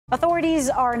Authorities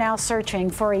are now searching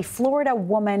for a Florida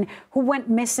woman who went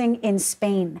missing in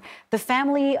Spain. The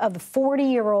family of the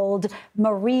 40-year-old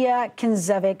Maria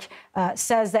Knezevic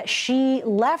says that she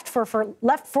left Fort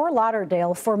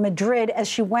Lauderdale for Madrid as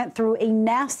she went through a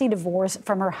nasty divorce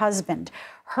from her husband.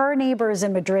 Her neighbors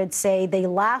in Madrid say they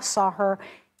last saw her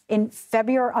on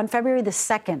February the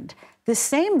 2nd. The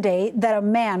same day that a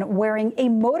man wearing a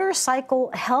motorcycle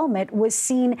helmet was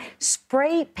seen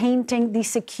spray painting the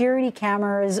security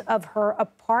cameras of her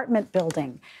apartment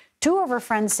building. Two of her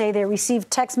friends say they received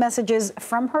text messages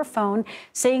from her phone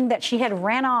saying that she had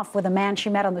ran off with a man she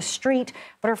met on the street,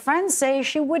 but her friends say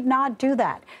she would not do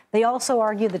that. They also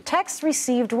argue the texts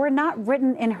received were not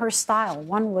written in her style.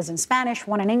 One was in Spanish,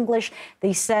 one in English.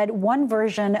 They said one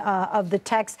version of the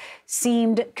text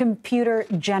seemed computer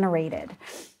generated.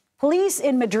 Police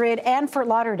in Madrid and Fort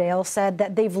Lauderdale said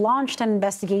that they've launched an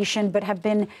investigation but have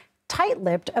been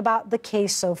tight-lipped about the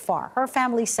case so far. Her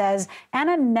family says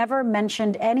Ana never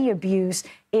mentioned any abuse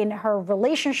in her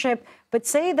relationship, but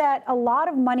say that a lot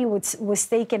of money was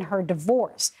stake in her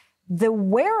divorce. The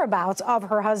whereabouts of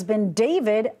her husband,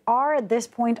 David, are at this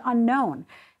point unknown.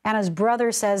 Ana's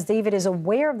brother says David is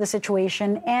aware of the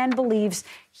situation and believes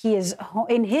he is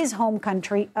in his home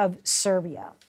country of Serbia.